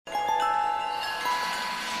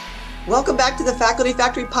Welcome back to the Faculty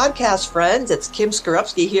Factory podcast, friends. It's Kim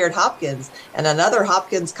Skorupski here at Hopkins and another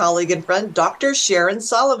Hopkins colleague and friend, Dr. Sharon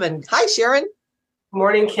Solomon. Hi, Sharon.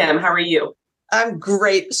 Morning, Kim. How are you? I'm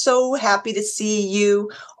great. So happy to see you.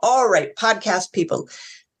 All right, podcast people.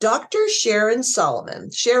 Dr. Sharon Solomon,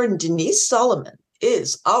 Sharon Denise Solomon,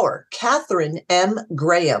 is our Catherine M.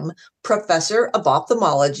 Graham Professor of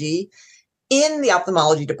Ophthalmology in the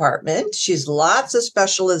ophthalmology department. She's lots of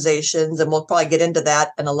specializations, and we'll probably get into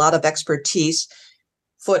that, and a lot of expertise.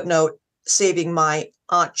 Footnote, saving my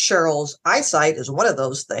Aunt Cheryl's eyesight is one of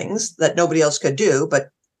those things that nobody else could do, but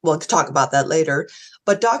we'll talk about that later.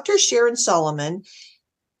 But Dr. Sharon Solomon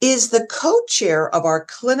is the co-chair of our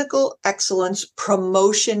Clinical Excellence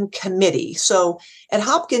Promotion Committee. So at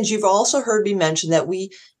Hopkins, you've also heard me mention that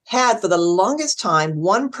we had for the longest time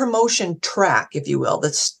one promotion track, if you will,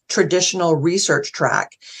 that's traditional research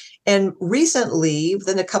track. And recently,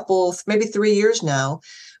 within a couple, maybe 3 years now,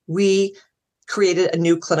 we created a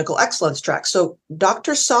new clinical excellence track. So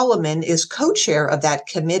Dr. Solomon is co-chair of that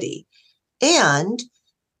committee. And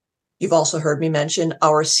you've also heard me mention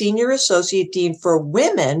our Senior Associate Dean for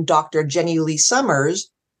Women, Dr. Jenny Lee Summers,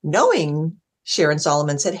 knowing Sharon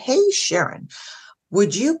Solomon, said, "Hey, Sharon,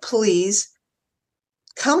 would you please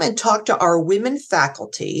come and talk to our women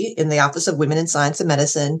faculty in the Office of Women in Science and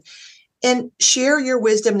Medicine and share your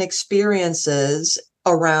wisdom and experiences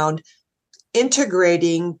around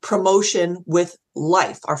integrating promotion with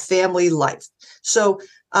life, our family life." So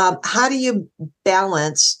how do you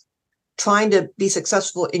balance trying to be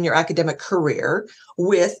successful in your academic career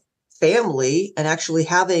with family and actually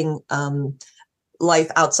having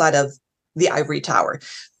life outside of the ivory tower?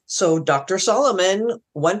 So Dr. Solomon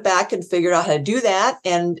went back and figured out how to do that.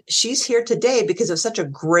 And she's here today because of such a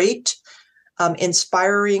great,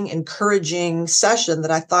 inspiring, encouraging session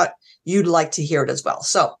that I thought you'd like to hear it as well.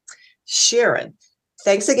 So Sharon,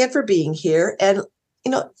 thanks again for being here. And,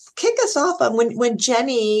 kick us off on when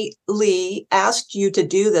Jenny Lee asked you to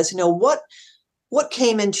do this, what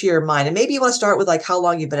came into your mind? And maybe you want to start with like how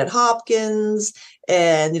long you've been at Hopkins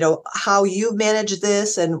and, how you managed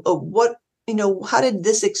this and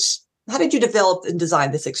how did you develop and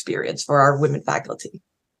design this experience for our women faculty?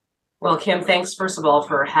 Well, Kim, thanks first of all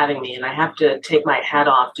for having me. And I have to take my hat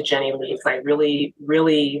off to Jenny Lee. I really,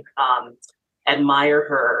 really admire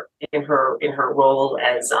her in her role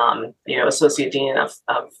as Associate Dean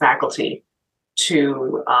of Faculty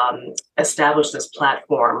to establish this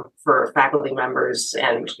platform for faculty members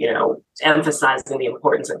and emphasizing the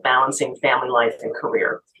importance of balancing family life and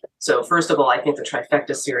career. So first of all, I think the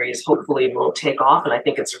Trifecta series hopefully will take off, and I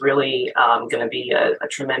think it's really going to be a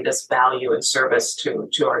tremendous value and service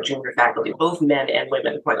to our junior faculty, both men and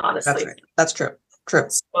women, quite honestly. That's right. That's true. True.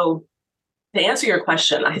 So to answer your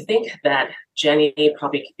question, I think that Jenny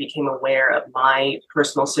probably became aware of my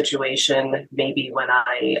personal situation maybe when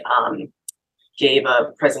I gave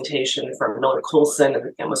a presentation for Miller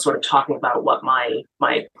Coulson and was sort of talking about what my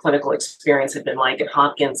clinical experience had been like at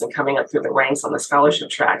Hopkins and coming up through the ranks on the scholarship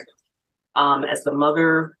track. As the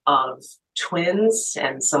mother of twins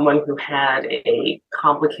and someone who had a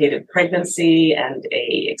complicated pregnancy and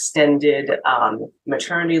a extended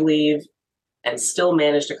maternity leave and still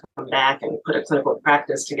managed to come back and put a clinical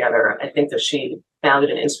practice together, I think that she found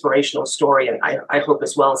it an inspirational story. And I hope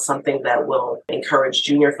as well something that will encourage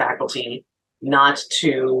junior faculty not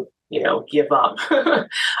to, give up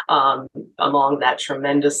along that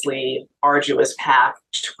tremendously arduous path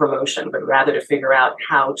to promotion, but rather to figure out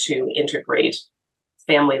how to integrate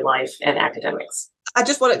family life and academics. I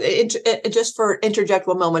just want to interject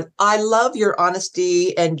one moment. I love your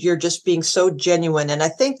honesty and you're just being so genuine. And I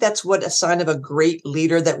think that's what a sign of a great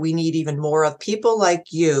leader that we need even more of, people like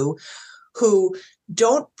you who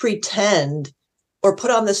don't pretend or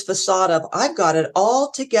put on this facade of I've got it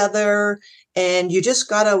all together and you just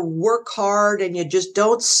got to work hard and you just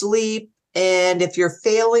don't sleep. And if you're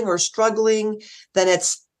failing or struggling, then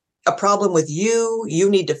it's a problem with you.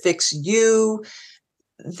 You need to fix you.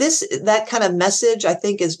 That kind of message, I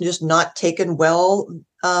think, is just not taken well.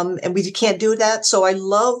 And we can't do that. So I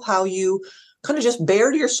love how you kind of just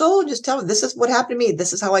bared your soul and just tell me, this is what happened to me.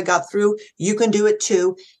 This is how I got through. You can do it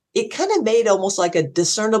too. It kind of made almost like a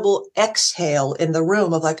discernible exhale in the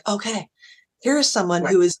room of like, okay, here is someone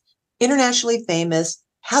who is internationally famous,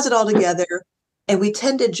 has it all together. And we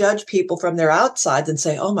tend to judge people from their outsides and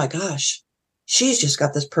say, oh my gosh, she's just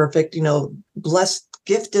got this perfect, blessed,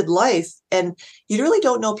 gifted life. And you really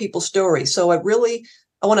don't know people's stories. So I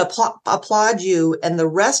want to applaud you and the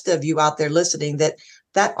rest of you out there listening that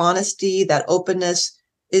honesty, that openness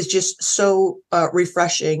is just so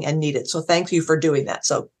refreshing and needed. So thank you for doing that.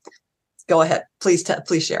 So go ahead. Please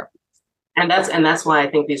share. And that's why I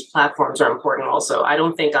think these platforms are important also. I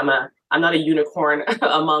don't think I'm not a unicorn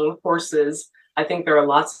among horses. I think there are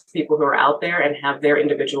lots of people who are out there and have their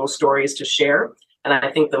individual stories to share. And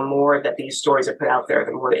I think the more that these stories are put out there,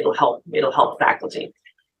 the more it'll help faculty.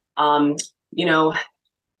 Um, you know,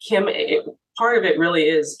 Kim, part of it really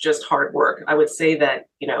is just hard work. I would say that,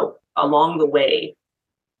 along the way,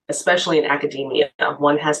 especially in academia,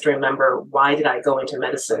 one has to remember, why did I go into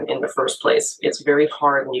medicine in the first place? It's very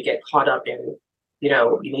hard when you get caught up in,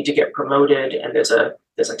 you need to get promoted and there's a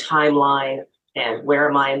timeline, and where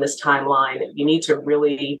am I in this timeline? You need to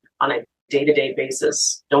really, on a day-to-day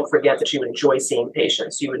basis, don't forget that you enjoy seeing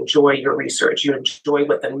patients, you enjoy your research, you enjoy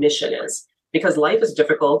what the mission is, because life is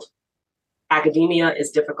difficult, academia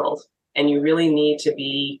is difficult, and you really need to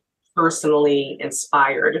be personally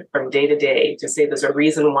inspired from day to day to say there's a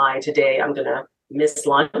reason why today I'm going to miss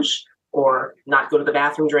lunch or not go to the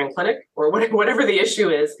bathroom during clinic or whatever the issue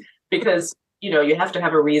is, because you have to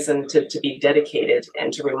have a reason to be dedicated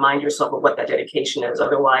and to remind yourself of what that dedication is.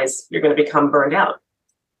 Otherwise, you're going to become burned out.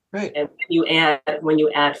 Right. And when you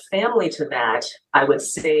add family to that, I would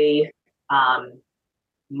say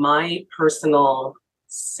my personal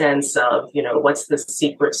sense of, what's the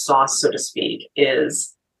secret sauce, so to speak,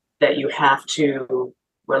 is that you have to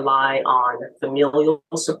rely on familial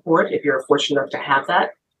support if you're fortunate enough to have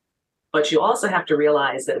that. But you also have to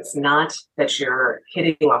realize that it's not that you're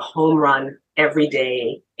hitting a home run every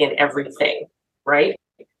day in everything, right?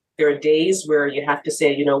 There are days where you have to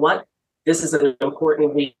say, you know what, this is an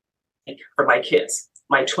important week for my kids.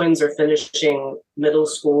 My twins are finishing middle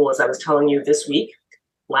school, as I was telling you, this week.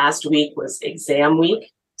 Last week was exam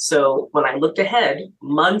week. So when I looked ahead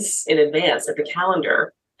months in advance at the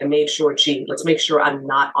calendar, and made sure, let's make sure I'm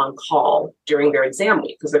not on call during their exam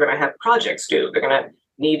week, because they're going to have projects due. They're going to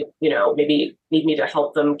need, maybe need me to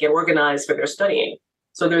help them get organized for their studying.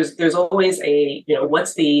 So there's always a,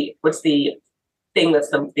 what's the thing that's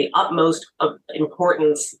the utmost of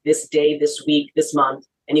importance this day, this week, this month,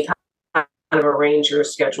 and you kind of arrange your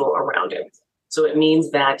schedule around it. So it means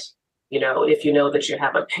that, if you know that you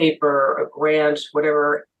have a paper, a grant,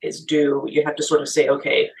 whatever is due, you have to sort of say,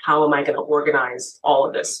 okay, how am I going to organize all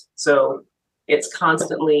of this? So it's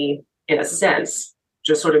constantly, in a sense,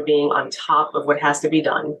 just sort of being on top of what has to be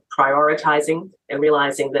done, prioritizing and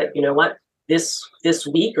realizing that, what, this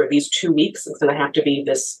week or these 2 weeks, it's going to have to be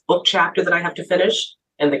this book chapter that I have to finish,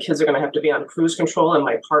 and the kids are going to have to be on cruise control, and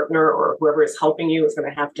my partner or whoever is helping you is going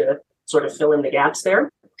to have to sort of fill in the gaps there.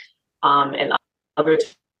 And other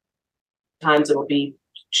times it'll be,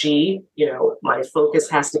 my focus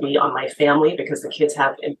has to be on my family, because the kids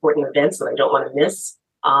have important events that I don't want to miss,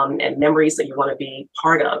 and memories that you want to be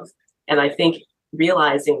part of. And I think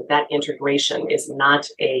realizing that integration is not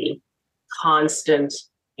a constant,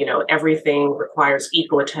 everything requires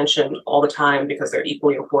equal attention all the time because they're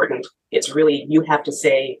equally important. It's really, you have to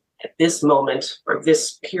say at this moment or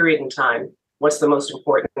this period in time, what's the most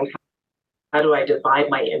important? How do I divide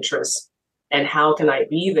my interests? And how can I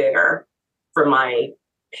be there for my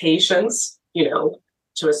patients,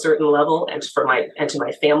 to a certain level, and to my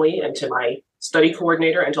family, and to my study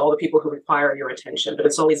coordinator, and to all the people who require your attention. But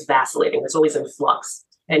it's always vacillating. It's always in flux.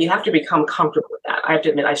 And you have to become comfortable with that. I have to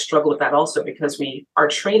admit, I struggle with that also, because our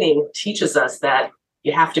training teaches us that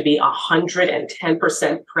you have to be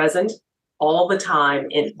 110% present all the time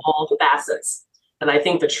in all facets. And I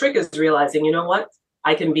think the trick is realizing, you know what?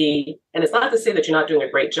 I can be, and it's not to say that you're not doing a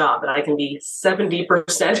great job, but I can be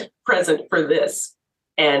 70% present for this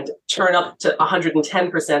and turn up to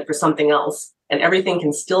 110% for something else, and everything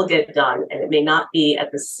can still get done. And it may not be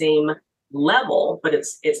at the same level, but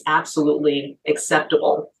it's absolutely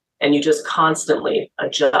acceptable. And you just constantly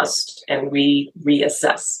adjust and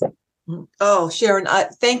reassess. Oh, Sharon,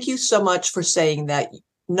 thank you so much for saying that.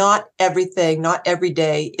 Not everything, not every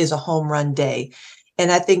day is a home run day.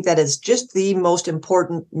 And I think that is just the most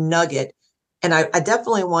important nugget. And I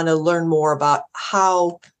definitely want to learn more about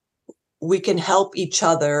how we can help each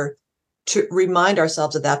other to remind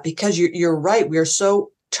ourselves of that, because you're right. We are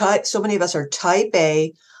so many of us are type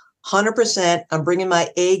A, 100%. I'm bringing my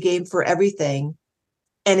A game for everything.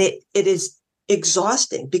 And it is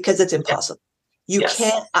exhausting because it's impossible. You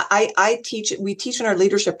can't, we teach in our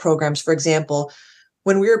leadership programs, for example,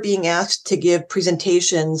 when we're being asked to give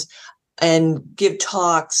presentations and give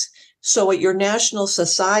talks. So at your national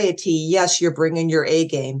society, yes, you're bringing your A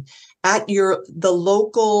game. At the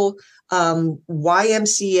local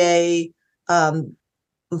YMCA,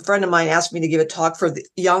 a friend of mine asked me to give a talk for the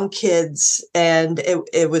young kids, and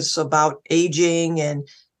it was about aging, and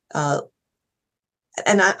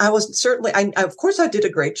I was certainly, of course I did a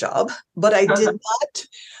great job, but I did not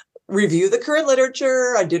review the current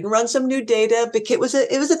literature. I didn't run some new data because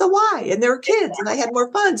it was at the Y and there were kids and I had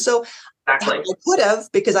more fun. So Exactly. I could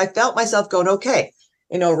have, because I felt myself going, okay,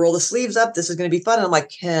 roll the sleeves up. This is going to be fun. And I'm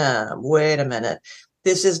like, wait a minute.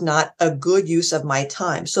 This is not a good use of my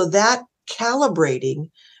time. So that calibrating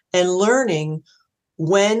and learning,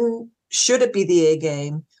 when should it be the A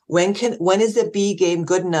game? When is the B game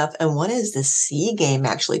good enough? And when is the C game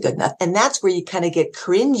actually good enough? And that's where you kind of get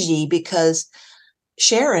cringy because,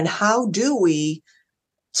 Sharon, how do we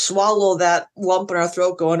swallow that lump in our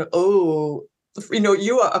throat going, oh,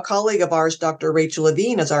 you are a colleague of ours, Dr. Rachel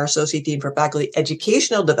Levine, is our Associate Dean for Faculty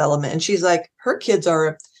Educational Development. And she's like, her kids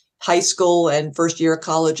are high school and first year of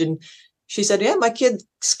college. And she said, yeah, my young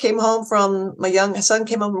son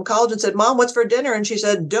came home from college and said, Mom, what's for dinner? And she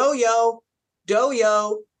said, doyo,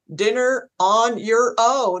 dinner on your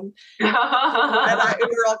own. And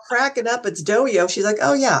we're all cracking up. It's doyo. She's like,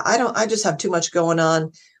 oh yeah, I just have too much going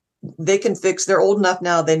on. They're old enough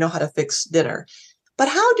now. They know how to fix dinner. But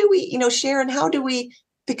how do we, Sharon,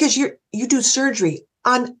 because you do surgery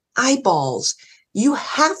on eyeballs, you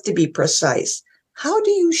have to be precise. How do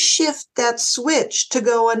you shift that switch to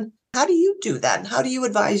going, how do you do that? And how do you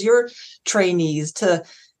advise your trainees to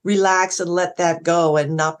relax and let that go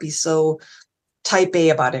and not be so type A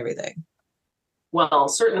about everything? Well,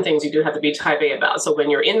 certain things you do have to be type A about. So when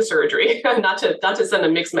you're in surgery, not to send a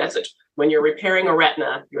mixed message, when you're repairing a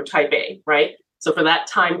retina, you're type A, right? So for that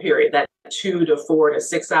time period, that 2 to 4 to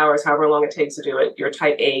 6 hours, however long it takes to do it, you're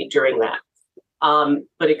type A during that.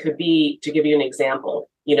 But it could be, to give you an example,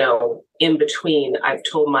 in between, I've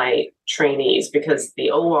told my trainees, because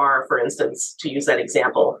the OR, for instance, to use that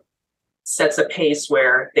example, sets a pace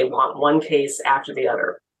where they want one case after the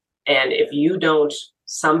other. And if you don't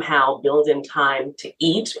somehow build in time to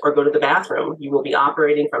eat or go to the bathroom, you will be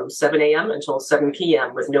operating from 7 a.m. until 7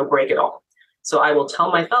 p.m. with no break at all. So I will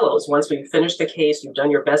tell my fellows, once we've finished the case, you've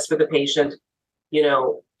done your best for the patient,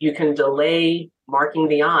 you can delay marking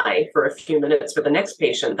the eye for a few minutes for the next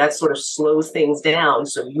patient. That sort of slows things down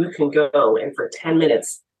so you can go and for 10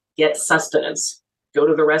 minutes get sustenance, go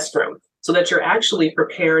to the restroom, so that you're actually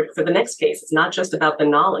prepared for the next case. It's not just about the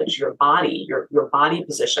knowledge, your body, your body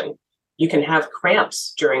position. You can have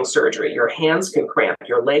cramps during surgery. Your hands can cramp,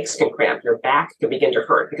 your legs can cramp, your back can begin to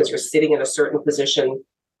hurt because you're sitting in a certain position,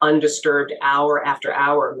 undisturbed hour after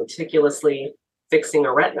hour, meticulously fixing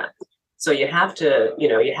a retina. So you have to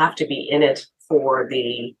be in it for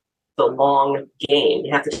the long game.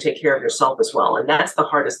 You have to take care of yourself as well. And that's the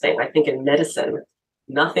hardest thing. I think in medicine,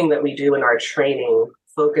 nothing that we do in our training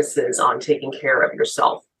focuses on taking care of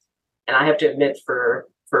yourself. And I have to admit, for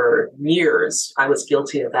years, I was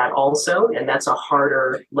guilty of that also. And that's a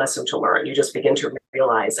harder lesson to learn. You just begin to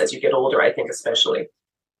realize as you get older, I think especially,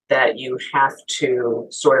 that you have to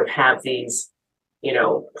sort of have these,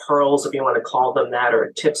 pearls, if you want to call them that,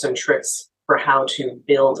 or tips and tricks for how to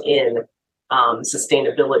build in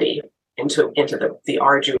sustainability into the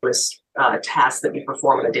arduous tasks that we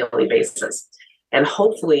perform on a daily basis. And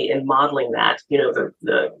hopefully in modeling that,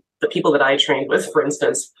 the people that I trained with, for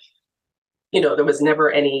instance, there was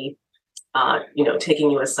never any,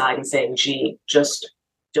 taking you aside and saying, gee, just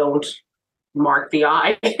don't mark the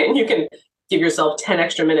eye and you can give yourself 10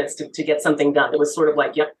 extra minutes to get something done. It was sort of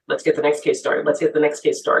like, yep, let's get the next case started. Let's get the next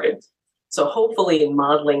case started. So hopefully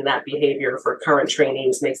modeling that behavior for current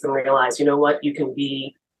trainees makes them realize, you know what, you can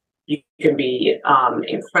be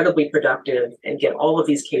incredibly productive and get all of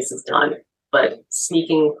these cases done. But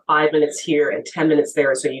sneaking 5 minutes here and 10 minutes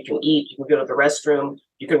there so you can eat, you can go to the restroom,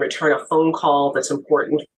 you can return a phone call that's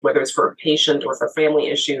important, whether it's for a patient or for family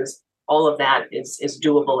issues, all of that is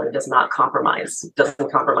doable and doesn't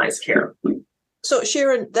compromise care. So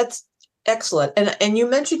Sharon, that's excellent. And you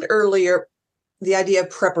mentioned earlier the idea of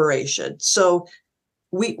preparation. So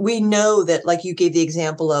we know that, like you gave the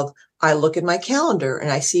example of, I look at my calendar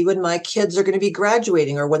and I see when my kids are going to be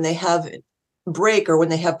graduating or when they have break or when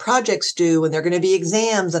they have projects due and they're going to be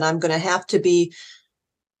exams and I'm going to have to be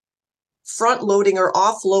front loading or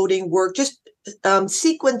offloading work, just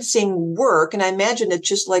sequencing work. And I imagine it's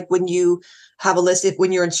just like when you have a list,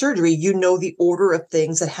 when you're in surgery, you know the order of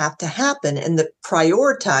things that have to happen and the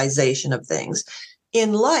prioritization of things.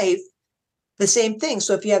 In life, the same thing.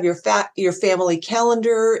 So if you have your family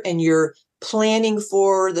calendar and you're planning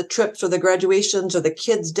for the trips or the graduations or the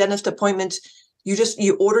kids' dentist appointments,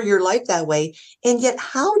 you order your life that way. And yet,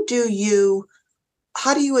 how do you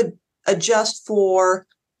adjust for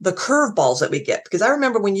the curveballs that we get? Because I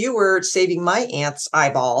remember when you were saving my aunt's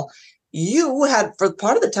eyeball, you had, for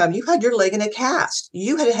part of the time, you had your leg in a cast.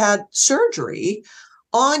 You had surgery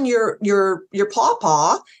on your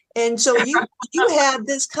pawpaw. And so you had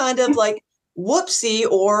this kind of like whoopsie,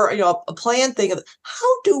 or, a planned thing of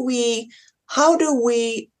how do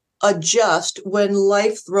we adjust when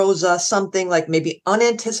life throws us something like maybe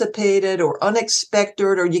unanticipated or unexpected,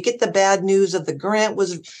 or you get the bad news of the grant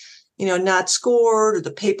was, not scored, or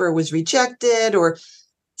the paper was rejected, or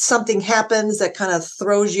something happens that kind of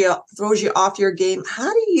throws you off your game.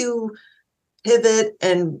 How do you pivot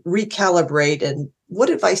and recalibrate? And what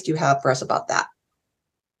advice do you have for us about that?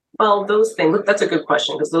 Well, those things, that's a good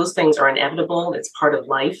question, because those things are inevitable. It's part of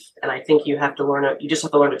life. And I think you just have to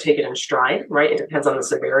learn to take it in stride, right? It depends on the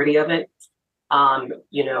severity of it.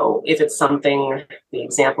 If it's something, the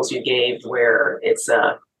examples you gave where it's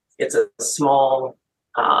a small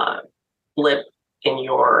blip in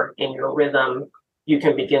your rhythm, you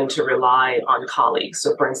can begin to rely on colleagues.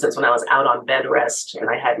 So for instance, when I was out on bed rest and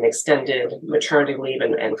I had an extended maternity leave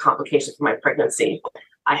and complications from my pregnancy,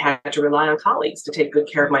 I had to rely on colleagues to take good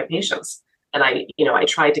care of my patients. And I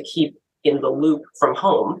tried to keep in the loop from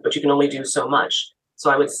home, but you can only do so much.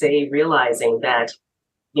 So I would say realizing that,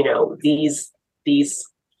 these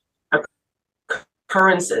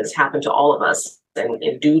occurrences happen to all of us, and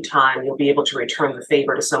in due time, you'll be able to return the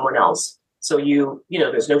favor to someone else. So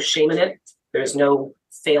there's no shame in it. There's no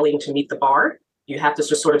failing to meet the bar. You have to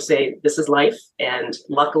just sort of say, this is life. And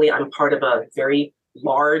luckily, I'm part of a very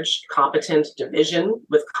large, competent division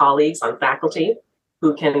with colleagues on faculty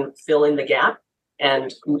who can fill in the gap.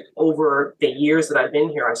 And over the years that I've been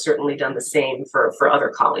here, I've certainly done the same for other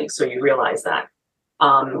colleagues. So you realize that.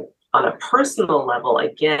 On a personal level,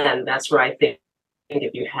 again, that's where I think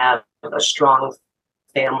if you have a strong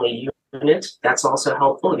family unit, that's also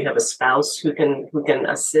helpful. You have a spouse who can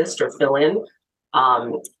assist or fill in.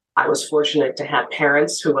 I was fortunate to have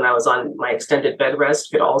parents who, when I was on my extended bed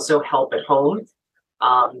rest, could also help at home.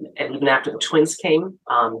 And even after the twins came,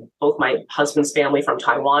 both my husband's family from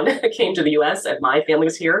Taiwan came to the US and my family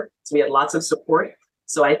was here. So we had lots of support.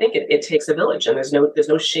 So I think it takes a village, and there's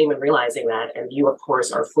no shame in realizing that. And you, of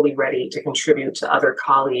course, are fully ready to contribute to other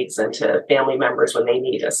colleagues and to family members when they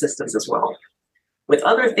need assistance as well. With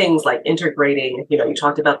other things like integrating, you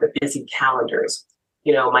talked about the busy calendars.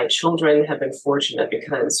 My children have been fortunate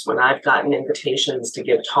because when I've gotten invitations to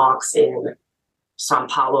give talks in Sao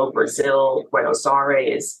Paulo, Brazil, Buenos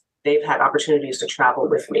Aires, they've had opportunities to travel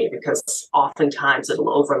with me because oftentimes it'll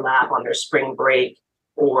overlap on their spring break,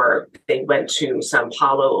 or they went to Sao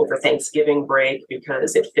Paulo over Thanksgiving break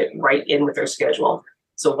because it fit right in with their schedule.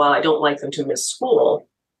 So while I don't like them to miss school,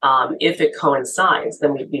 if it coincides,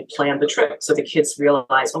 then we plan the trip. So the kids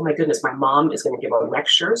realize, oh my goodness, my mom is going to give a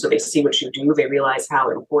lecture. So they see what you do. They realize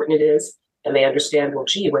how important it is. And they understand, well,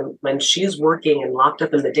 gee, when she's working and locked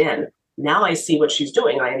up in the den, now I see what she's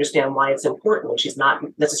doing. And I understand why it's important. And she's not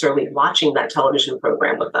necessarily watching that television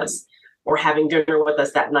program with us or having dinner with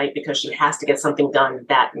us that night because she has to get something done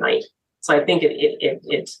that night. So I think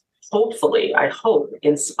it hopefully, I hope,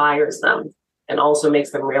 inspires them and also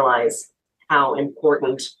makes them realize how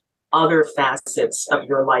important other facets of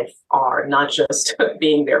your life are, not just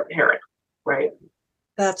being their parent, right?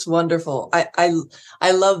 That's wonderful.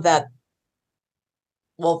 I love that.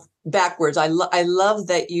 Well, backwards. I love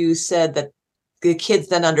that you said that the kids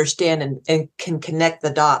then understand and can connect the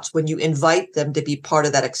dots when you invite them to be part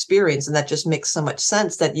of that experience. And that just makes so much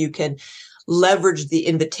sense that you can leverage the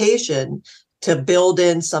invitation to build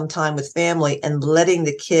in some time with family and letting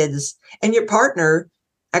the kids and your partner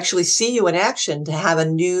actually see you in action, to have a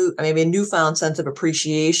newfound sense of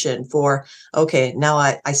appreciation for, okay, now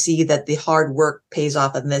I see that the hard work pays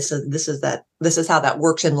off, and this is how that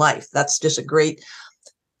works in life. That's just a great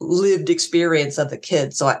lived experience of the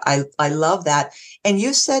kids. So I love that. And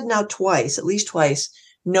you said now twice, at least twice,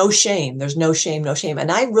 no shame. There's no shame, no shame.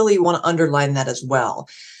 And I really want to underline that as well,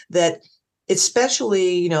 that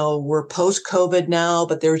especially, we're post-COVID now,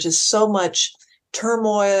 but there's just so much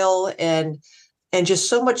turmoil and just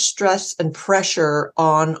so much stress and pressure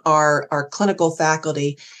on our clinical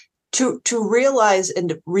faculty to realize and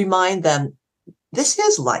to remind them, this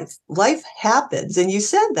is life. Life happens. And you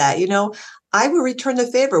said that, I will return the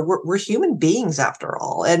favor. We're human beings after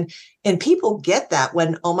all. And people get that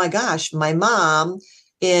when, oh my gosh, my mom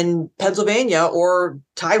in Pennsylvania or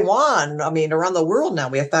Taiwan, around the world now,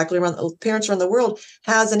 we have faculty parents around the world,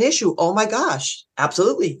 has an issue. Oh my gosh,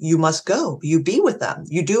 absolutely. You must go. You be with them.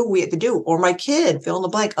 You do what we have to do. Or my kid, fill in the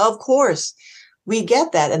blank. Of course, we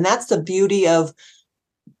get that. And that's the beauty of,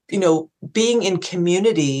 being in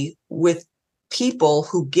community with people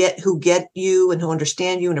who get you and who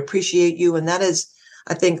understand you and appreciate you. And that is,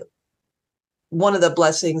 I think, one of the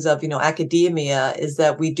blessings of, academia is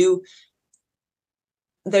that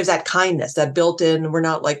there's that kindness that built in. We're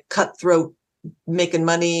not like cutthroat making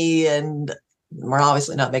money and we're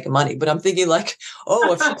obviously not making money, but I'm thinking like,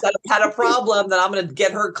 oh, if she's had a problem, then I'm going to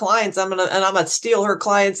get her clients. I'm going to steal her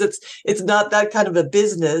clients. It's not that kind of a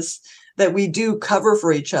business, that we do cover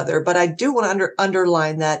for each other. But I do want to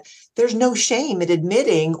underline that there's no shame in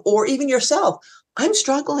admitting, or even yourself, I'm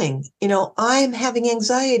struggling. I'm having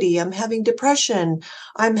anxiety. I'm having depression.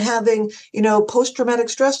 I'm having, post-traumatic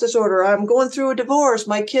stress disorder. I'm going through a divorce.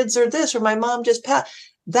 My kids are this, or my mom just passed.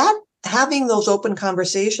 That having those open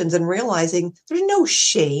conversations and realizing there's no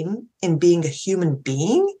shame in being a human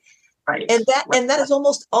being. Right. And that is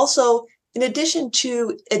almost also, in addition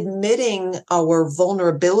to admitting our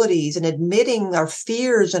vulnerabilities and admitting our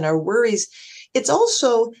fears and our worries, it's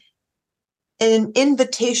also an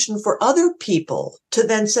invitation for other people to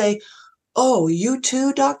then say, oh, you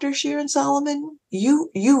too, Dr. Sharon Solomon,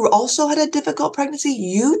 you also had a difficult pregnancy.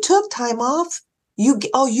 You took time off. You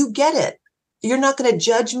get it. You're not going to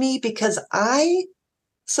judge me because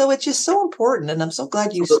so it's just so important. And I'm so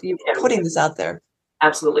glad you're putting this out there.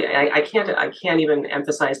 Absolutely. I can't even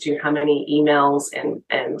emphasize to you how many emails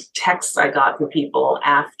and texts I got from people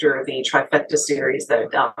after the Trifecta series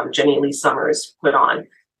that Jenny Lee Summers put on.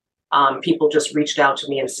 People just reached out to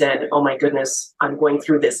me and said, oh my goodness, I'm going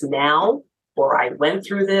through this now, or I went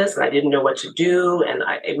through this and I didn't know what to do. And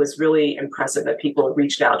it was really impressive that people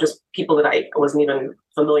reached out, just people that I wasn't even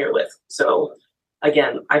familiar with. So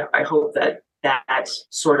again, I hope that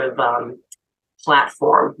sort of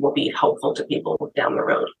platform will be helpful to people down the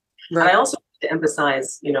road. Right. And I also want to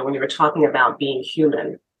emphasize, when you were talking about being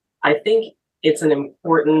human, I think it's an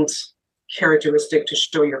important characteristic to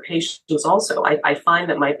show your patients also. I find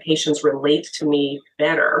that my patients relate to me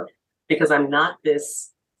better because I'm not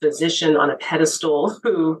this physician on a pedestal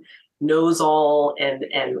who knows all and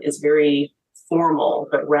is very formal,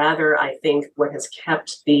 but rather I think what has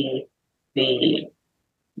kept the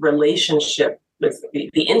relationship with the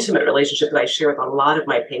intimate relationship that I share with a lot of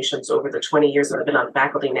my patients over the 20 years that I've been on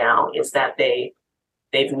faculty now is that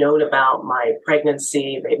they've known about my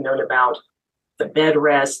pregnancy, they've known about the bed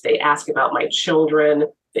rest, they ask about my children,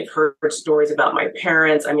 they've heard stories about my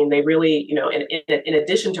parents. I mean, they really, in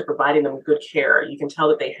addition to providing them good care, you can tell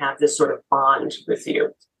that they have this sort of bond with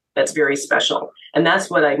you that's very special. And that's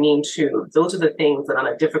what I mean too. Those are the things that on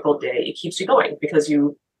a difficult day, it keeps you going because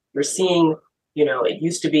you're seeing, it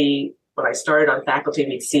used to be when I started on faculty,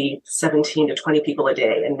 we'd see 17 to 20 people a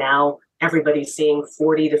day. And now everybody's seeing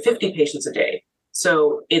 40 to 50 patients a day.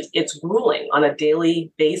 So it's grueling on a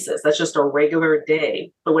daily basis. That's just a regular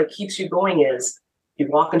day. But what keeps you going is you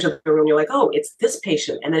walk into the room, you're like, oh, it's this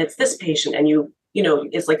patient, and then it's this patient. And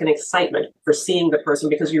it's like an excitement for seeing the person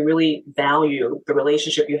because you really value the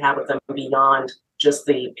relationship you have with them beyond just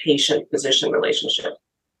the patient-physician relationship.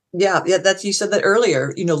 Yeah, that's, you said that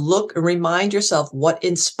earlier, look and remind yourself what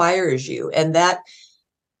inspires you. And that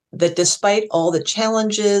despite all the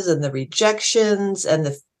challenges and the rejections and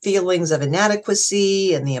the feelings of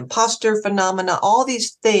inadequacy and the imposter phenomena, all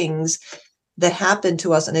these things that happen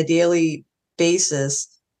to us on a daily basis,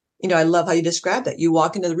 I love how you describe that. You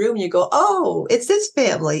walk into the room and you go, oh, it's this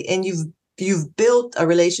family. And you've built a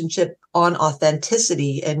relationship on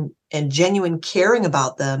authenticity and genuine caring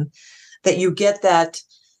about them, that you get that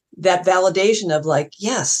validation of like,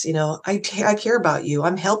 yes, I care about you.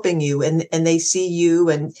 I'm helping you. And they see you.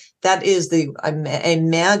 And that is I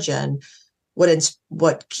imagine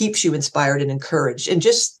what keeps you inspired and encouraged. And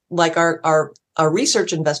just like our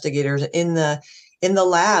research investigators in the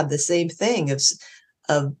lab, the same thing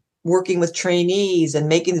of working with trainees and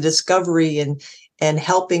making the discovery and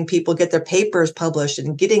helping people get their papers published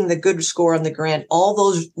and getting the good score on the grant, all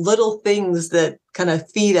those little things that kind of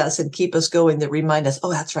feed us and keep us going, that remind us,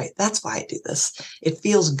 oh, that's right. That's why I do this. It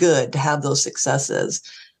feels good to have those successes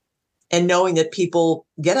and knowing that people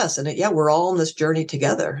get us. And we're all on this journey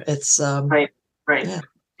together. It's right. Yeah.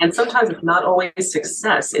 And sometimes it's not always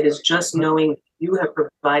success. It is just knowing you have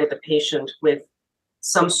provided the patient with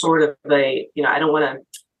some sort of I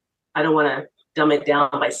don't want to dumb it down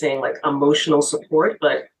by saying like emotional support,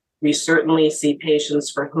 but we certainly see patients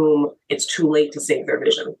for whom it's too late to save their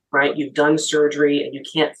vision, right? You've done surgery and you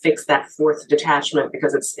can't fix that fourth detachment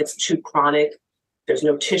because it's too chronic. There's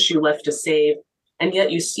no tissue left to save. And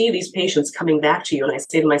yet you see these patients coming back to you. And I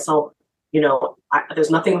say to myself, there's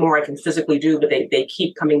nothing more I can physically do, but they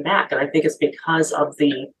keep coming back. And I think it's because of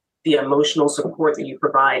the emotional support that you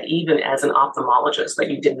provide, even as an ophthalmologist, that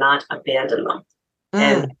you did not abandon them.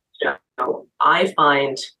 And I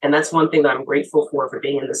find, and that's one thing that I'm grateful for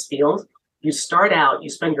being in this field. You start out, I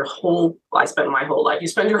spent my whole life, you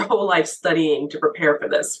spend your whole life studying to prepare for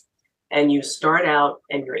this. And you start out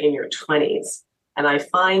and you're in your 20s. And I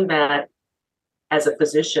find that as a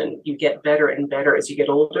physician, you get better and better as you get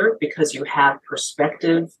older because you have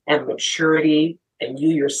perspective and maturity, and you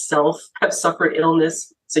yourself have suffered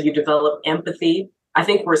illness. So you develop empathy. I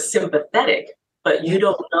think we're sympathetic, but you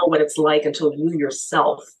don't know what it's like until you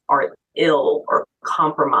yourself are ill or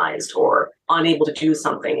compromised or unable to do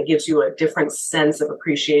something. It gives you a different sense of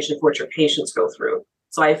appreciation for what your patients go through.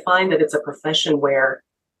 So I find that it's a profession where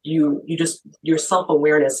you just, your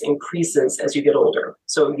self-awareness increases as you get older.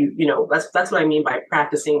 So you know, that's what I mean by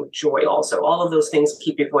practicing joy also. All of those things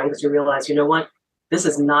keep you going because you realize, you know what, this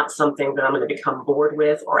is not something that I'm going to become bored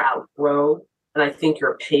with or outgrow. And I think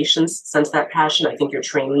your patients sense that passion. I think your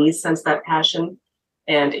trainees sense that passion.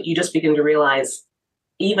 And you just begin to realize,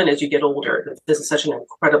 even as you get older, that this is such an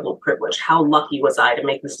incredible privilege. How lucky was I to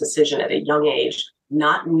make this decision at a young age,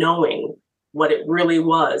 not knowing what it really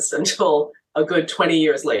was until a good 20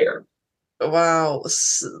 years later. Wow.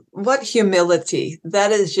 What humility.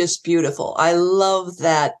 That is just beautiful. I love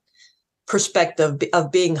that perspective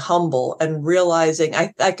of being humble and realizing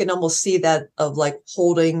I can almost see that of like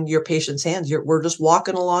holding your patient's hands. We're just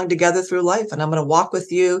walking along together through life, and I'm going to walk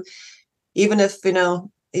with you, even if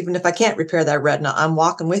I can't repair that retina, I'm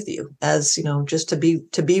walking with you as, just to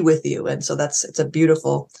be with you. And so it's a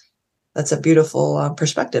beautiful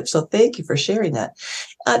perspective. So thank you for sharing that.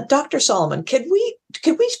 Dr. Solomon, could we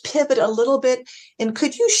pivot a little bit, and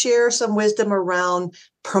could you share some wisdom around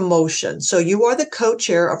promotion? So you are the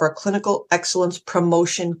co-chair of our Clinical Excellence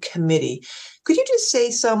Promotion Committee. Could you just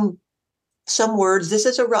say some words?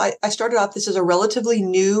 I started off, this is a relatively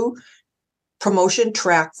new promotion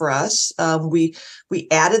track for us. We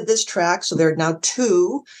added this track, so there are now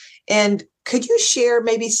 2. And could you share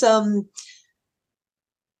maybe some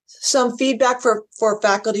feedback for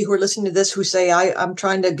faculty who are listening to this, who say, I'm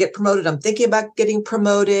trying to get promoted, I'm thinking about getting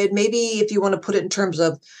promoted? Maybe if you want to put it in terms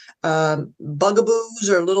of bugaboos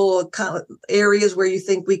or little kind of areas where you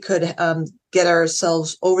think we could get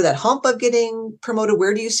ourselves over that hump of getting promoted.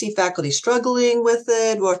 Where do you see faculty struggling with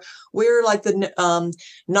it? Or where, like the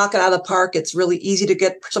knock it out of the park, it's really easy to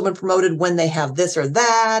get someone promoted when they have this or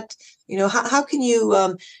that? How can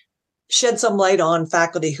you shed some light on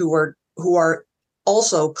faculty who are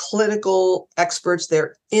also clinical experts?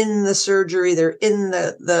 They're in the surgery, they're in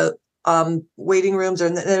the waiting rooms,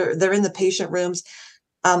 they're in the patient rooms.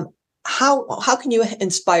 How can you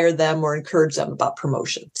inspire them or encourage them about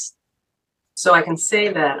promotions? So I can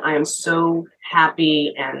say that I am so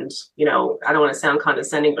happy and, I don't want to sound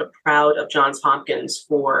condescending, but proud of Johns Hopkins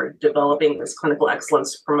for developing this clinical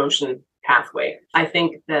excellence promotion pathway. I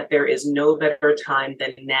think that there is no better time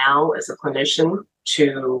than now as a clinician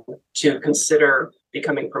to consider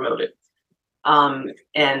becoming promoted.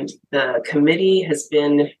 And the committee has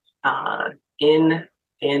been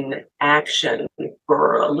in action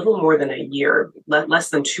for a little more than a year, less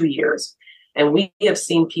than 2 years. And we have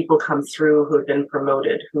seen people come through who have been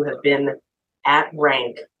promoted, who have been at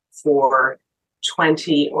rank for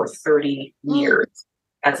 20 or 30 years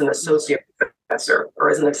as an associate professor or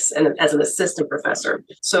as an assistant professor.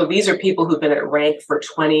 So these are people who've been at rank for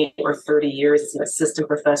 20 or 30 years as an assistant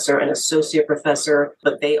professor, an associate professor,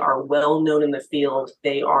 but they are well known in the field.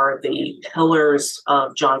 They are the pillars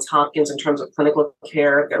of Johns Hopkins in terms of clinical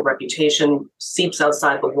care. Their reputation seeps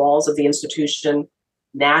outside the walls of the institution,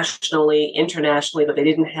 nationally, internationally, but they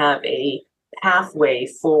didn't have a pathway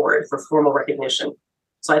forward for formal recognition.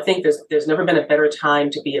 So I think there's never been a better time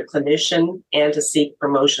to be a clinician and to seek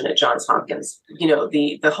promotion at Johns Hopkins.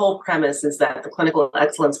 The whole premise is that the clinical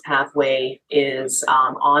excellence pathway is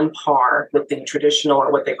on par with the traditional,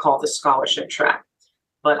 or what they call the scholarship track.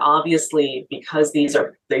 But obviously, because these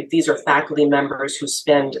are faculty members who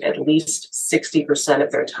spend at least 60%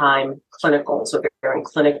 of their time clinical, so they're in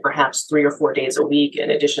clinic perhaps 3 or 4 days a week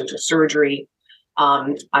in addition to surgery,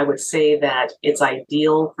 I would say that it's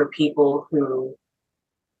ideal for people who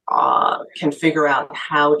can figure out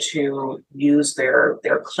how to use their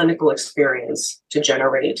clinical experience to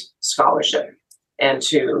generate scholarship and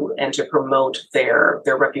to promote their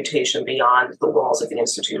reputation beyond the walls of the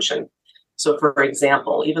institution. So, for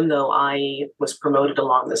example, even though I was promoted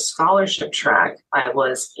along the scholarship track, I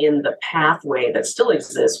was in the pathway that still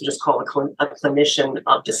exists, which is called a clinician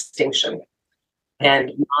of distinction.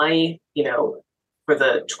 And for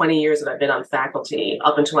the 20 years that I've been on faculty,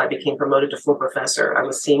 up until I became promoted to full professor, I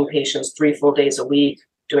was seeing patients 3 full days a week,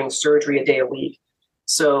 doing surgery a day a week.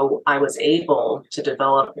 So I was able to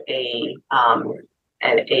develop a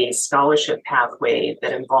scholarship pathway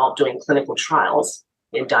that involved doing clinical trials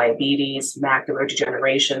in diabetes, macular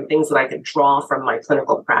degeneration, things that I could draw from my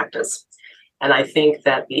clinical practice. And I think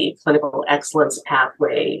that the clinical excellence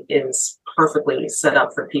pathway is perfectly set up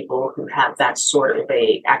for people who have that sort of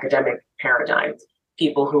a academic paradigm,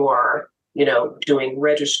 people who are, doing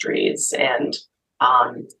registries and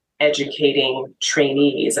educating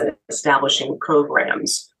trainees and establishing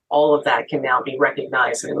programs. All of that can now be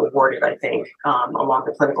recognized and awarded, I think, along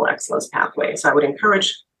the clinical excellence pathway. So I would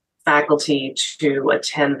encourage faculty to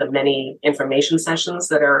attend the many information sessions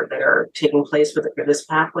that are taking place for this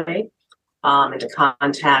pathway, and to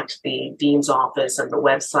contact the dean's office and the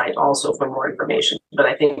website also for more information. But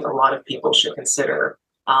I think a lot of people should consider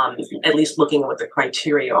at least looking at what the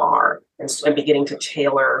criteria are and beginning to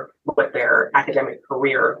tailor what their academic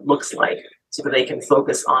career looks like so that they can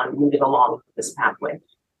focus on moving along this pathway.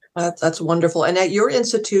 That's wonderful. And at your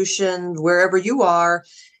institution, wherever you are,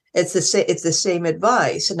 it's the same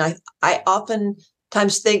advice. And I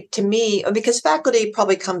oftentimes think, to me, because faculty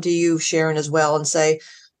probably come to you, Sharon, as well, and say,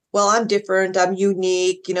 well, I'm different, I'm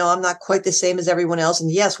unique, I'm not quite the same as everyone else.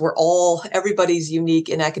 And yes, everybody's unique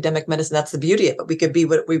in academic medicine. That's the beauty of it. We could be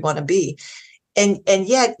what we want to be. And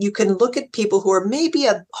yet you can look at people who are maybe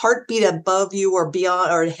a heartbeat above you or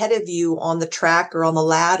beyond or ahead of you on the track or on the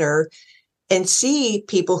ladder, and see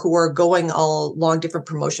people who are going all along different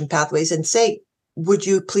promotion pathways and say, would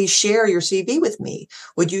you please share your CV with me?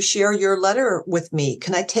 Would you share your letter with me?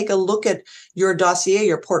 Can I take a look at your dossier,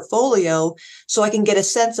 your portfolio, so I can get a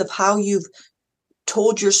sense of how you've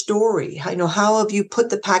told your story? How have you put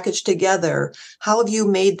the package together? How have you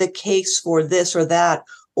made the case for this or that?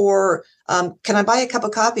 Or can I buy a cup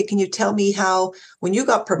of coffee? Can you tell me how, when you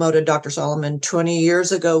got promoted, Dr. Solomon, 20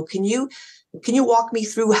 years ago, can you walk me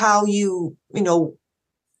through how you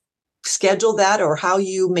schedule that or how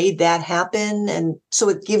you made that happen? And so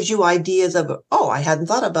it gives you ideas of, I hadn't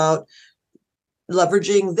thought about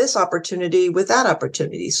leveraging this opportunity with that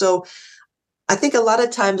opportunity. So I think a lot of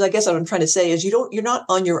times, I guess what I'm trying to say is you're not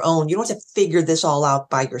on your own. You don't have to figure this all out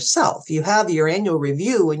by yourself. You have your annual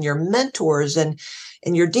review and your mentors and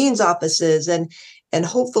your dean's offices and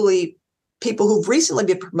hopefully people who've recently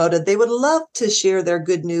been promoted, they would love to share their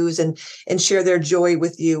good news and share their joy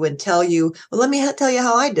with you and tell you, well, let me tell you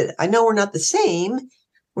how I did it. I know we're not the same.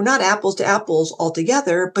 We're not apples to apples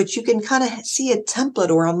altogether, but you can kind of see a template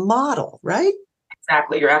or a model, right?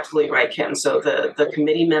 Exactly. You're absolutely right, Kim. So the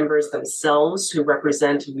committee members themselves who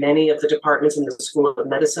represent many of the departments in the School of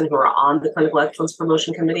Medicine who are on the Clinical Excellence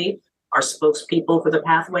Promotion Committee are spokespeople for the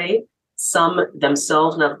pathway. Some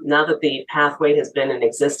themselves, now that the pathway has been in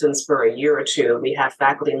existence for a year or two, we have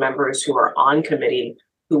faculty members who are on committee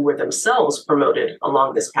who were themselves promoted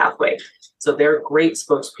along this pathway. So they're great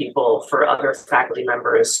spokespeople for other faculty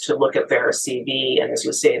members to look at their CV and, as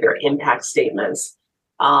you say, their impact statements.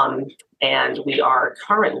 And we are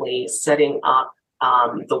currently setting up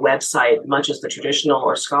the website, much as the traditional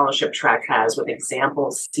or scholarship track has, with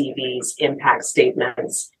examples, CVs, impact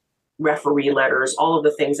statements, referee letters, all of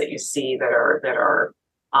the things that you see that are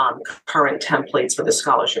current templates for the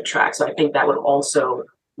scholarship track. So I think that would also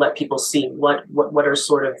let people see what are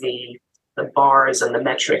sort of the bars and the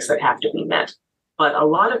metrics that have to be met. But a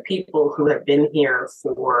lot of people who have been here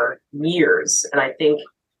for years, and I think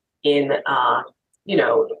in a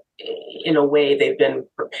way they've been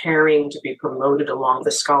preparing to be promoted along the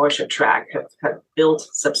scholarship track, have built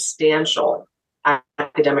substantial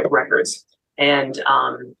academic records. And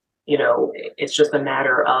it's just a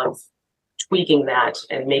matter of tweaking that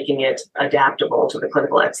and making it adaptable to the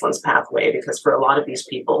clinical excellence pathway, because for a lot of these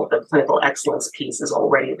people, the clinical excellence piece is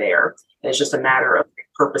already there. And it's just a matter of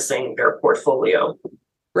purposing their portfolio.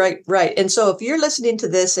 Right. And so if you're listening to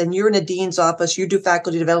this and you're in a dean's office, you do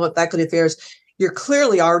faculty development, faculty affairs, you're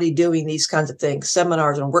clearly already doing these kinds of things,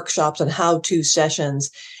 seminars and workshops and how-to sessions.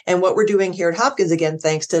 And what we're doing here at Hopkins, again,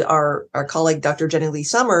 thanks to our colleague, Dr. Jenny Lee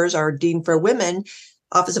Summers, our Dean for Women,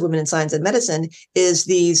 Office of Women in Science and Medicine, is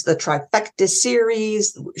the trifecta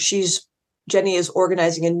series. Jenny is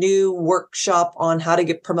organizing a new workshop on how to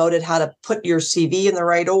get promoted, how to put your CV in the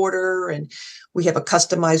right order. And we have a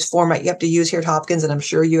customized format you have to use here at Hopkins, and I'm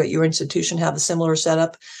sure you at your institution have a similar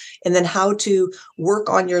setup. And then how to work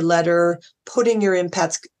on your letter, putting your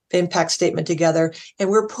impact statement together. And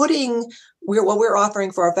what we're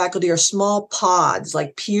offering for our faculty are small pods,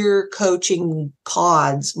 like peer coaching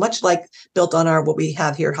pods, much like built on what we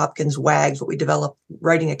have here at Hopkins WAGs, what we develop,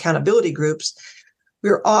 writing accountability groups.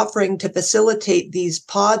 We're offering to facilitate these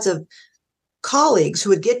pods of colleagues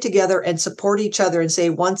who would get together and support each other and say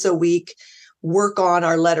once a week, work on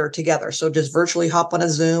our letter together. So just virtually hop on a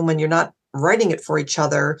Zoom, and you're not writing it for each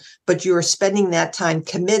other, but you're spending that time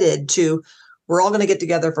committed to, we're all going to get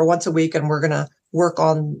together for once a week and we're going to work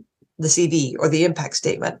on the CV or the impact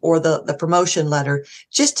statement or the promotion letter,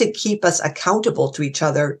 just to keep us accountable to each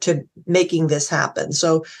other to making this happen.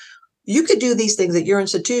 So you could do these things at your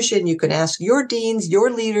institution. You can ask your deans, your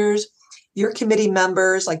leaders, your committee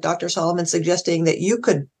members, like Dr. Solomon suggesting that you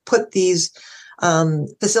could put these,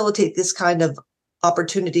 facilitate this kind of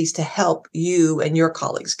opportunities to help you and your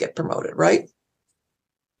colleagues get promoted, right?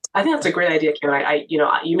 I think that's a great idea, Karen.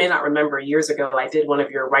 You may not remember, years ago, I did one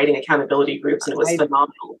of your writing accountability groups, and it was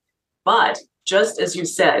phenomenal. But just as you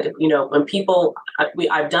said, when people,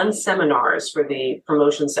 I've done seminars for the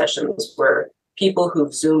promotion sessions where people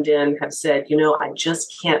who've Zoomed in have said, I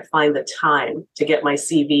just can't find the time to get my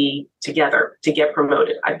CV together to get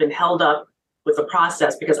promoted. I've been held up with the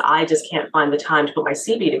process because I just can't find the time to put my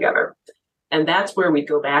CV together. And that's where we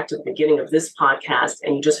go back to the beginning of this podcast,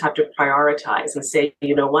 and you just have to prioritize and say,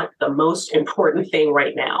 you know what, the most important thing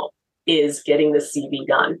right now is getting the CV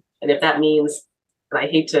done. And if that means, and I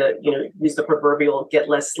hate to, use the proverbial get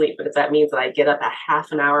less sleep, but if that means that I get up a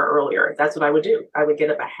half an hour earlier, that's what I would do. I would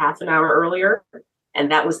get up a half an hour earlier.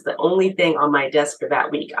 And that was the only thing on my desk for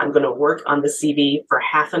that week. I'm going to work on the CV for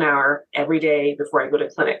half an hour every day before I go to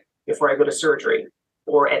clinic, before I go to surgery,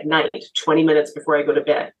 or at night, 20 minutes before I go to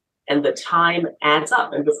bed. And the time adds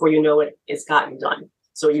up. And before you know it, it's gotten done.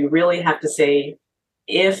 So you really have to say,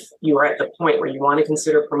 if you are at the point where you want to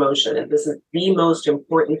consider promotion, and this is the most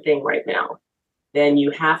important thing right now, then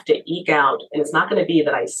you have to eke out. And it's not going to be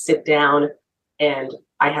that I sit down and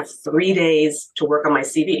I have 3 days to work on my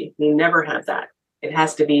CV. We never have that. It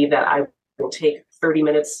has to be that I will take 30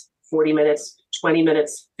 minutes, 40 minutes, 20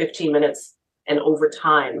 minutes, 15 minutes, and over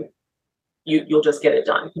time, you'll just get it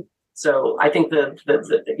done. So I think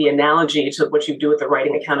the analogy to what you do with the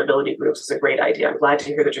writing accountability groups is a great idea. I'm glad to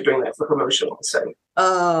hear that you're doing that for promotion also.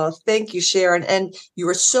 Oh, thank you, Sharon. And you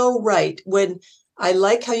are so right. When I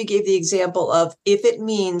like how you gave the example of if it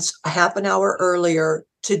means a half an hour earlier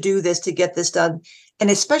to do this, to get this done, and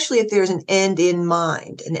especially if there's an end in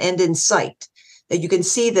mind, an end in sight, that you can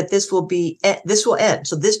see that this will end.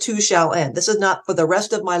 So this too shall end. This is not for the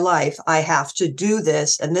rest of my life. I have to do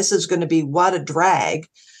this. And this is going to be what a drag.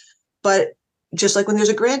 But just like when there's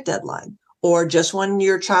a grant deadline, or just when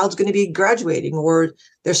your child's going to be graduating, or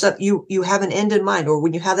there's stuff you have an end in mind, or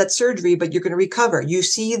when you have that surgery, but you're going to recover, you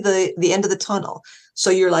see the end of the tunnel. So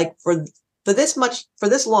you're like, for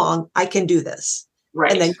this long, I can do this.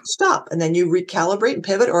 Right. And then you stop, and then you recalibrate and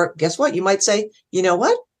pivot. Or guess what? You might say, you know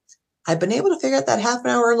what? I've been able to figure out that half an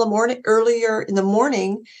hour earlier in the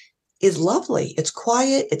morning is lovely. It's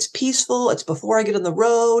quiet. It's peaceful. It's before I get on the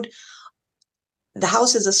road. The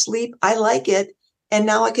house is asleep. I like it. And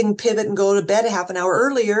now I can pivot and go to bed a half an hour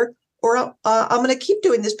earlier, or I'm going to keep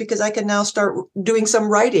doing this because I can now start doing some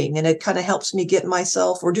writing, and it kind of helps me get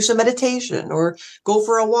myself, or do some meditation, or go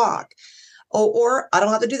for a walk, or I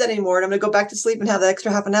don't have to do that anymore. And I'm going to go back to sleep and have the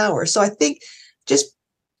extra half an hour. So I think just,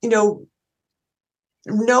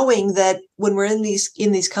 knowing that when we're in the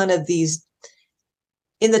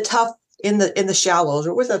shallows,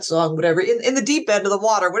 or what's that song, whatever, in the deep end of the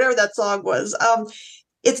water, whatever that song was,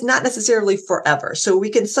 it's not necessarily forever. So we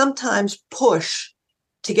can sometimes push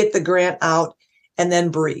to get the grant out and then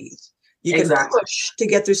breathe. You can push to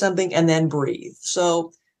get through something and then breathe.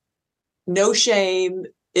 So no shame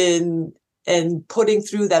in putting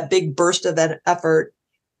through that big burst of effort,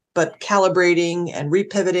 but calibrating and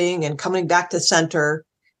repivoting and coming back to center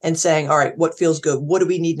and saying, all right, what feels good? What do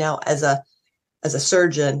we need now as a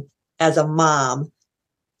surgeon, as a mom,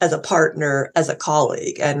 as a partner, as a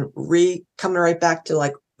colleague, and coming right back to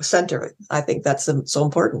like center. I think that's so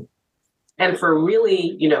important. And for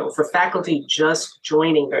really, for faculty just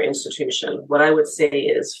joining their institution, what I would say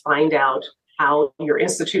is find out how your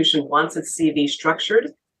institution wants its CV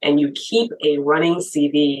structured, and you keep a running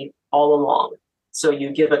CV all along. So you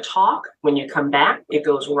give a talk, when you come back, it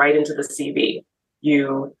goes right into the CV.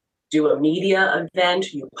 You do a media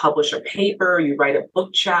event, you publish a paper, you write a book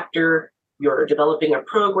chapter, you're developing a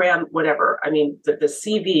program, whatever. I mean, the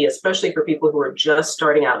CV, especially for people who are just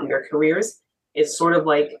starting out in their careers, is sort of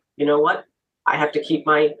like, you know what? I have to keep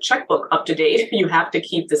my checkbook up to date. You have to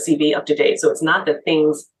keep the CV up to date. So it's not that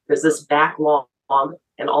there's this backlog,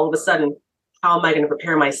 and all of a sudden, how am I going to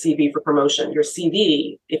prepare my CV for promotion? Your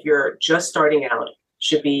CV, if you're just starting out,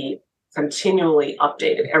 should be continually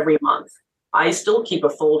updated every month. I still keep a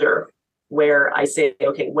folder where I say,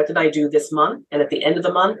 okay, what did I do this month? And at the end of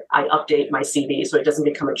the month, I update my CV so it doesn't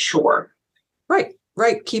become a chore.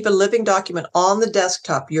 Right. Keep a living document on the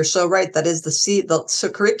desktop. You're so right. That is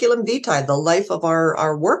the curriculum vitae, the life of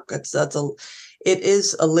our work. It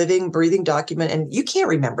is a living, breathing document, and you can't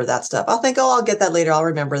remember that stuff. I'll think, I'll get that later. I'll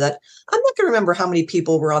remember that. I'm not going to remember how many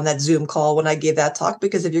people were on that Zoom call when I gave that talk,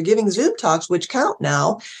 because if you're giving Zoom talks, which count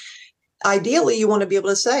now, ideally, you want to be able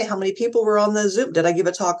to say how many people were on the Zoom. Did I give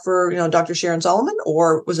a talk for, Dr. Sharon Solomon,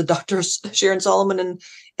 or was it Dr. Sharon Solomon and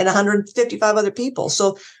 155 other people?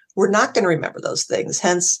 So we're not going to remember those things.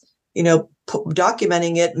 Hence,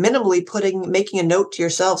 documenting it, minimally making a note to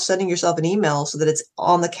yourself, sending yourself an email so that it's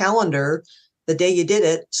on the calendar the day you did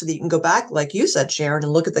it, so that you can go back, like you said, Sharon,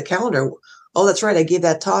 and look at the calendar. Oh, that's right, I gave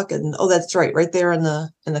that talk, and that's right there in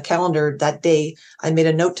the calendar that day, I made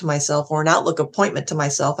a note to myself, or an Outlook appointment to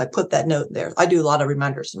myself. I put that note there. I do a lot of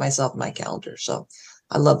reminders to myself in my calendar, so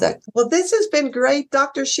I love that. Well, this has been great,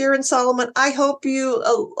 Dr. Sharon Solomon. I hope you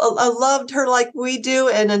loved her like we do,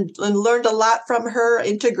 and learned a lot from her,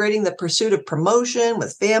 integrating the pursuit of promotion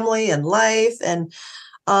with family and life, and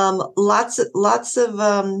lots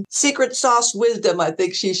of secret sauce wisdom, I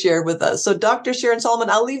think she shared with us. So Dr. Sharon Solomon,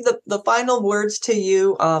 I'll leave the final words to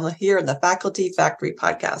you here in the Faculty Factory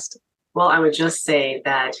podcast. Well, I would just say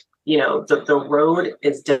that, the road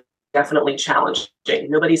is definitely challenging.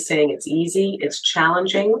 Nobody's saying it's easy, it's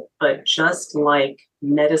challenging, but just like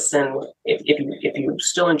medicine, if you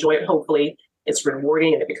still enjoy it, hopefully it's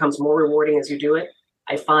rewarding, and it becomes more rewarding as you do it.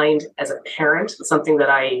 I find as a parent, something that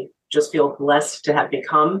I just feel blessed to have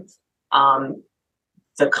become,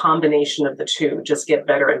 the combination of the two just get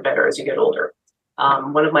better and better as you get older.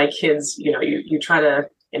 One of my kids, you try to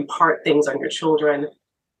impart things on your children,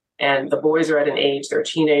 and the boys are at an age, they're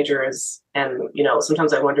teenagers. And,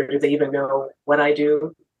 sometimes I wonder, do they even know what I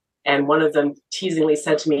do? And one of them teasingly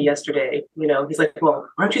said to me yesterday, he's like, well,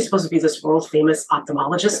 aren't you supposed to be this world famous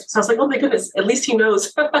ophthalmologist? So I was like, oh my goodness, at least he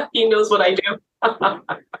knows, he knows what I do.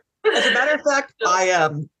 As a matter of fact, I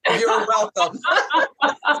am. You're welcome.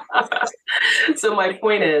 So my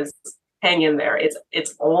point is, hang in there.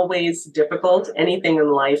 It's always difficult. Anything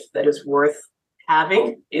in life that is worth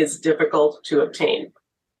having is difficult to obtain.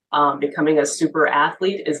 Becoming a super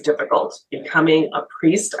athlete is difficult. Becoming a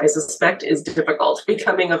priest, I suspect, is difficult.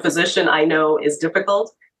 Becoming a physician, I know, is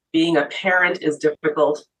difficult. Being a parent is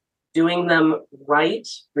difficult. Doing them right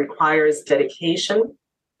requires dedication,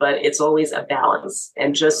 but it's always a balance.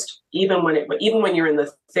 And just even when you're in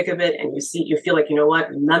the thick of it and you feel like,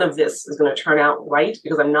 none of this is going to turn out right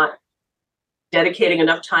because I'm not dedicating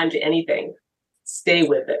enough time to anything, stay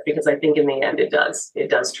with it, because I think in the end it does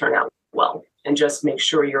turn out well. And just make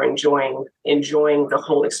sure you're enjoying the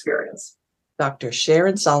whole experience. Dr.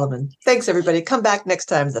 Sharon Solomon. Thanks, everybody. Come back next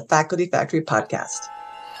time to the Faculty Factory podcast.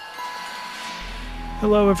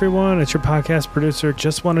 Hello, everyone. It's your podcast producer.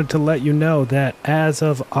 Just wanted to let you know that as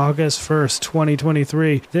of August 1st,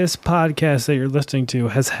 2023, this podcast that you're listening to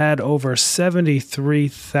has had over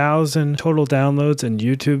 73,000 total downloads and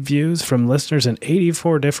YouTube views from listeners in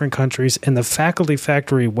 84 different countries. And the Faculty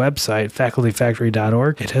Factory website,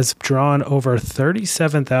 facultyfactory.org, it has drawn over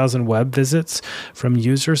 37,000 web visits from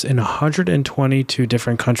users in 122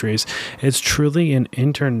 different countries. It's truly an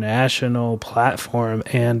international platform,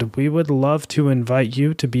 and we would love to invite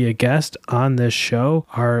you to be a guest on this show.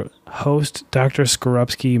 Our host, Dr.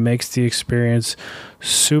 Skorupski, makes the experience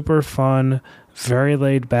super fun, very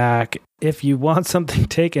laid back. If you want something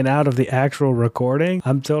taken out of the actual recording,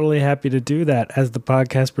 I'm totally happy to do that as the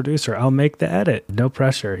podcast producer. I'll make the edit. No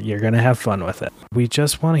pressure. You're going to have fun with it. We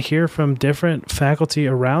just want to hear from different faculty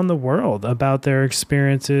around the world about their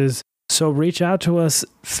experiences. So reach out to us,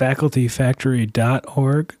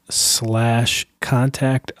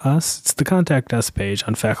 facultyfactory.org/contact us. It's the contact us page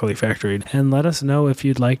on Faculty Factory. And let us know if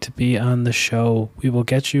you'd like to be on the show. We will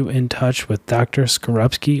get you in touch with Dr.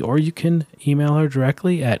 Skorupski, or you can email her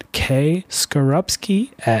directly at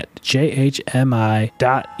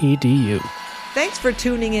kskorupski@jhmi.edu. Thanks for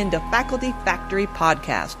tuning in to Faculty Factory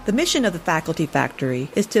Podcast. The mission of the Faculty Factory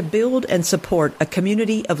is to build and support a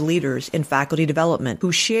community of leaders in faculty development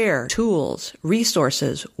who share tools,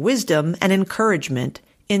 resources, wisdom, and encouragement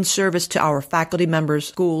in service to our faculty members,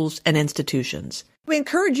 schools, and institutions. We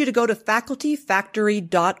encourage you to go to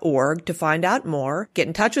facultyfactory.org to find out more. Get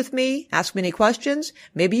in touch with me, ask me any questions.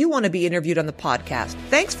 Maybe you want to be interviewed on the podcast.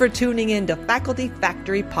 Thanks for tuning in to Faculty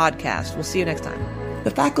Factory Podcast. We'll see you next time. The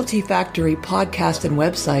Faculty Factory podcast and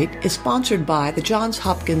website is sponsored by the Johns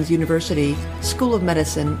Hopkins University School of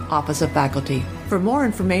Medicine Office of Faculty. For more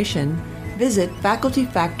information, visit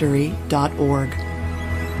facultyfactory.org.